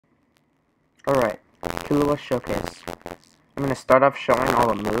Alright, Killua Showcase. I'm gonna start off showing all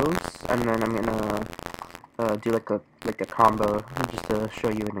the moves, and then I'm gonna do like a combo just to show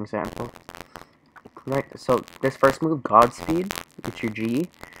you an example. Right, so this first move, Godspeed, it's your G,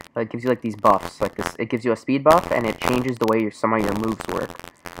 it gives you like these buffs, like this. It gives you a speed buff, and it changes the way some of your moves work.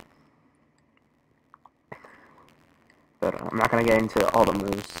 But I'm not gonna get into all the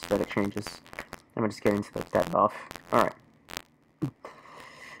moves that it changes. I'm gonna just get into that buff. Alright.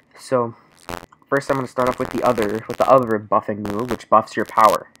 So first I'm gonna start off with the other buffing move, which buffs your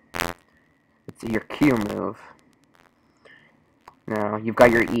power. It's your Q move. Now you've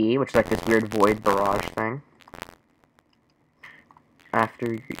got your E, which is like this weird void barrage thing.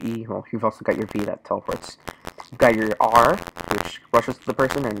 After your E, well, you've also got your B that teleports. You've got your R, which rushes to the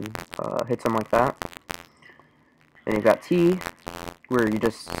person and hits them like that. Then you've got T, where you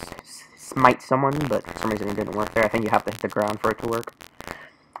just smite someone, but for some reason it didn't work there. I think you have to hit the ground for it to work.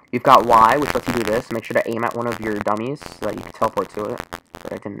 You've got Y, which lets you do this. Make sure to aim at one of your dummies so that you can teleport to it.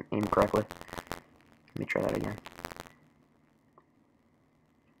 But I didn't aim correctly. Let me try that again.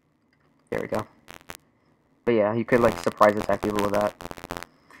 There we go. But yeah, you could like surprise attack people with that.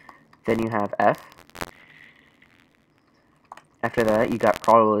 Then you have F. After that, you got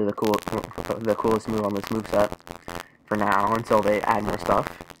probably the coolest move on this moveset for now until they add more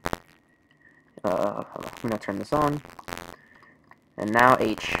stuff. I'm gonna turn this on. And now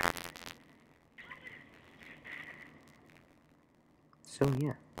H. So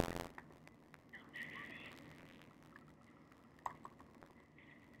yeah.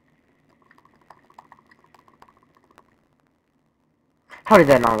 How did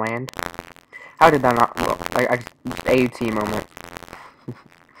that not land? How did that not? Well, I just AUT moment.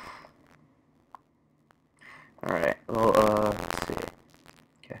 Alright, well, let's see.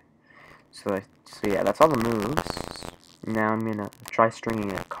 Okay. So yeah, that's all the moves. Now I'm gonna try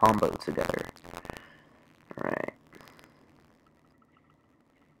stringing a combo together. Alright.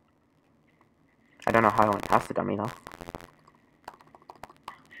 I don't know how I went past the dummy, though.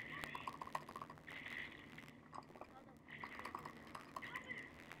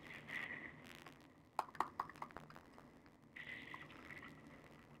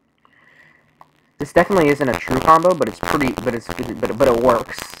 This definitely isn't a true combo, but it's pretty, but it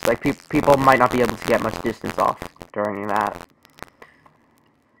works. Like people might not be able to get much distance off during that.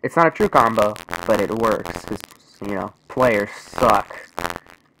 It's not a true combo, but it works because you know players suck,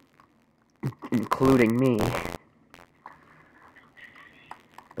 including me.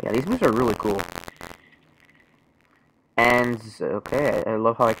 But yeah, these moves are really cool. And okay, I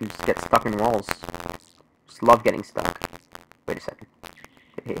love how I can just get stuck in walls. Just love getting stuck. Wait a second.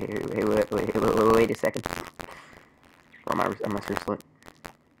 Wait a second. Or am I seriously?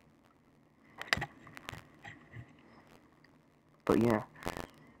 But yeah.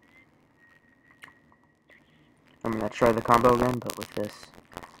 I'm gonna try the combo again, but with this.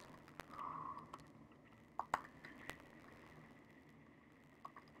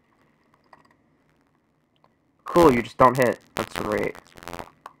 Cool, you just don't hit. That's great.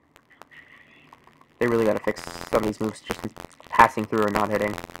 They really gotta fix some of these moves just passing through or not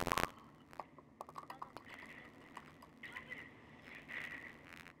hitting.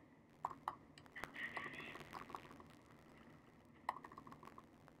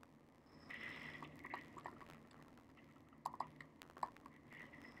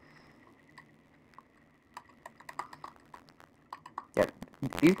 Yeah,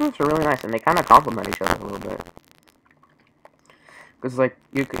 these moves are really nice, and they kind of complement each other a little bit. Because, like,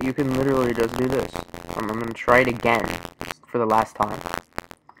 you can literally just do this. I'm gonna try it again for the last time.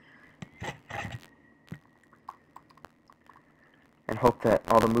 And hope that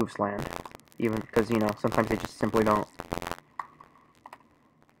all the moves land. Even because, you know, sometimes they just simply don't.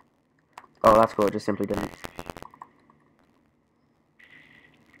 Oh, that's cool, it just simply didn't.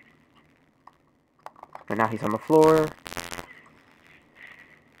 And now he's on the floor.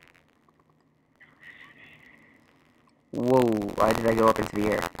 Whoa, why did I go up into the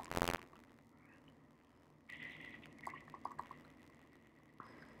air?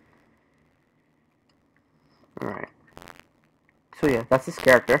 Alright. So yeah, that's this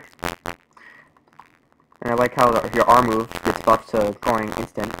character. And I like how your R move gets buffed to going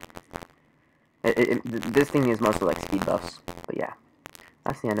instant. This thing is mostly like speed buffs. But yeah,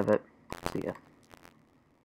 that's the end of it. See ya.